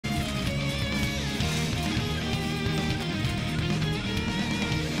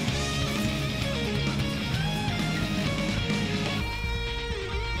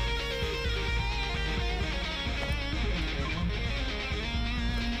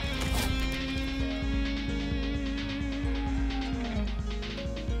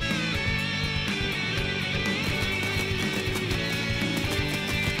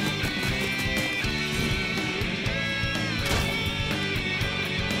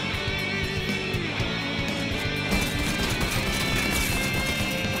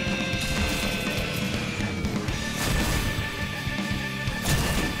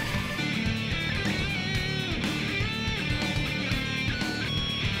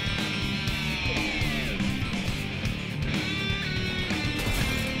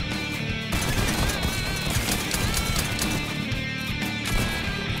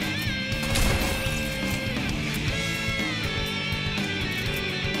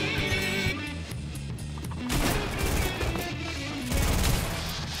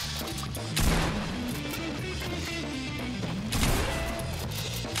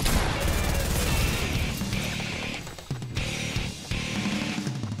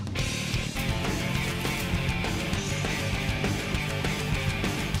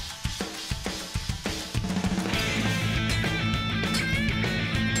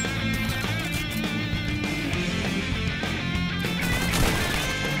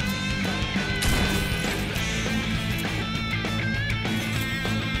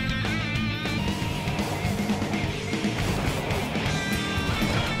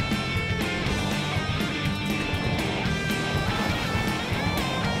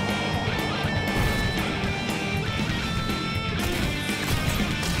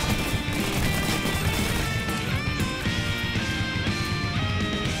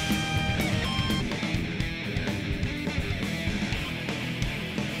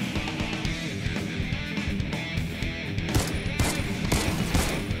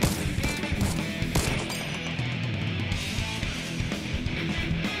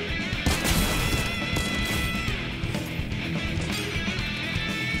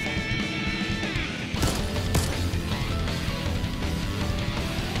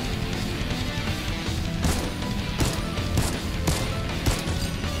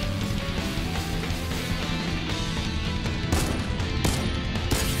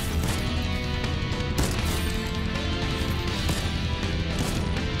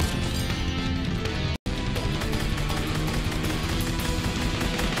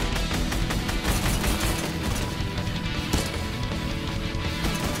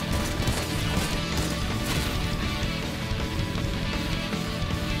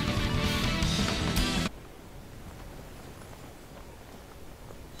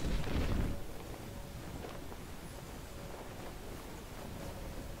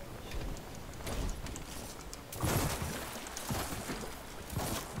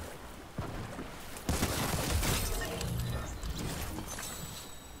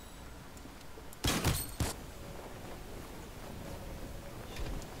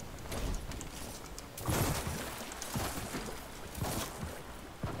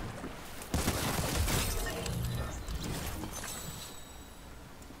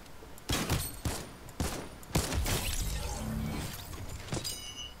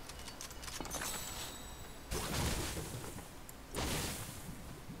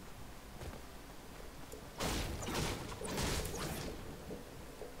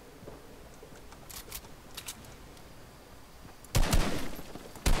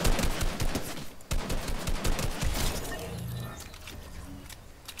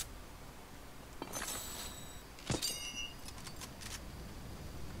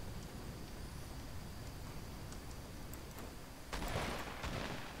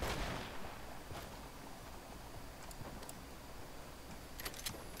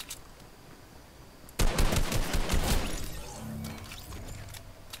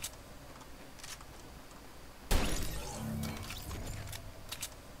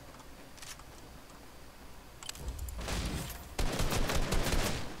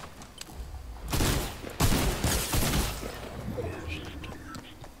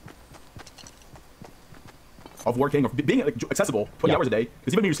of working, of being like accessible 20 hours a day.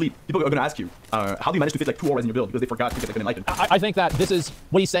 Because even when you sleep, people are going to ask you, how do you manage to fit like 2 hours in your build? Because they forgot because they couldn't like it. I think that this is,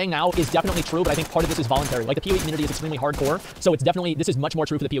 what he's saying now is definitely true, but I think part of this is voluntary. Like the PoE community is extremely hardcore, so it's definitely, this is much more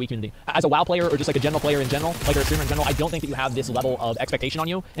true for the PoE community. As a WoW player or just like a general player in general, like a streamer in general, I don't think that you have this level of expectation on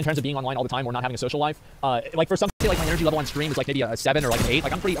you in terms of being online all the time or not having a social life. Like for some, like my energy level on stream is like maybe a 7 or like an 8.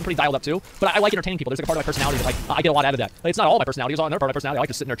 Like I'm pretty dialed up too, but I like entertaining people. There's like a part of my personality that like I get a lot out of that. Like, it's not all my personality, it's all another part of my personality. I like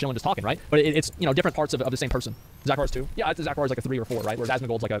just sitting there chilling, just talking, right? But it's, you know, different parts of the same person. Zakar's too. Yeah, Zakar's like a 3 or 4, right? Whereas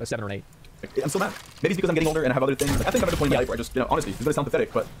Asmongold's like a 7 or an 8. I'm so mad. Maybe it's because I'm getting older and I have other things. Like, I think I'm at a point in my life where I just, you know, honestly, it's gonna sound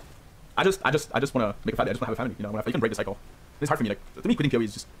pathetic, but I just want to make a family. I just want to have a family. You know, when you can break the cycle. It's hard for me. Like to me, quitting PoE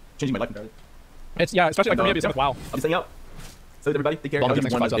is just changing my life entirely. It's, yeah, especially like for me, it's with WoW. I'll be staying out. So everybody, take care. Well,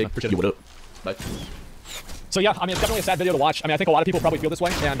 appreciate it. What up? Bye. So yeah, I mean, it's definitely a sad video to watch. I mean, I think a lot of people probably feel this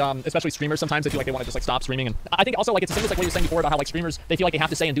way, and especially streamers sometimes, they feel like they want to just like stop streaming. And I think also like it's the same as like what you were saying before about how like streamers, they feel like they have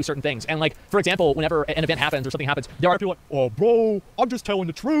to say and do certain things. And like, for example, whenever an event happens or something happens, there are people like, oh bro, I'm just telling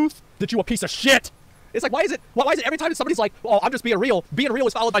the truth that you a piece of shit. It's like, why is it every time somebody's like, oh, I'm just being real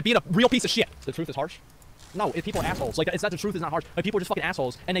is followed by being a real piece of shit? The truth is harsh? No, people are assholes. Like, it's not, the truth is not harsh. Like, people are just fucking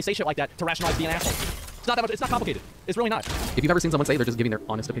assholes, and they say shit like that to rationalize being an asshole. It's not that much, it's not complicated. It's really not. If you've ever seen someone say they're just giving their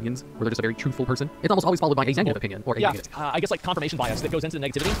honest opinions, or they're just a very truthful person, it's almost always followed by a negative opinion, or a negative. I guess like confirmation bias that goes into the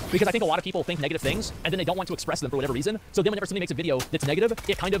negativity, because I think a lot of people think negative things, and then they don't want to express them for whatever reason. So then whenever somebody makes a video that's negative,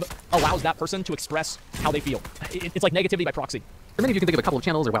 it kind of allows that person to express how they feel. It's like negativity by proxy. For many of you can think of a couple of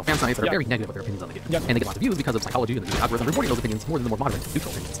channels or WoW fan sites that are very negative with their opinions on the game. And they get lots of views because of psychology and the algorithm rewarding those opinions more than the more moderate,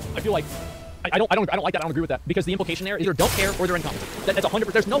 neutral opinions. I feel like I don't like that. I don't agree with that, because the implication there is either don't care or they're incompetent. That's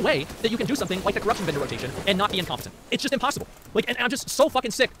 100%. There's no way that you can do something like the corruption vendor rotation and not be incompetent. It's just impossible. Like, and I'm just so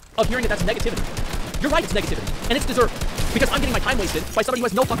fucking sick of hearing that that's negativity. You're right, it's negativity, and it's deserved, because I'm getting my time wasted by somebody who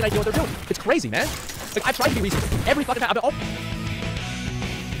has no fucking idea what they're doing. It's crazy, man. Like, I've tried to be reasonable every fucking time. Oh.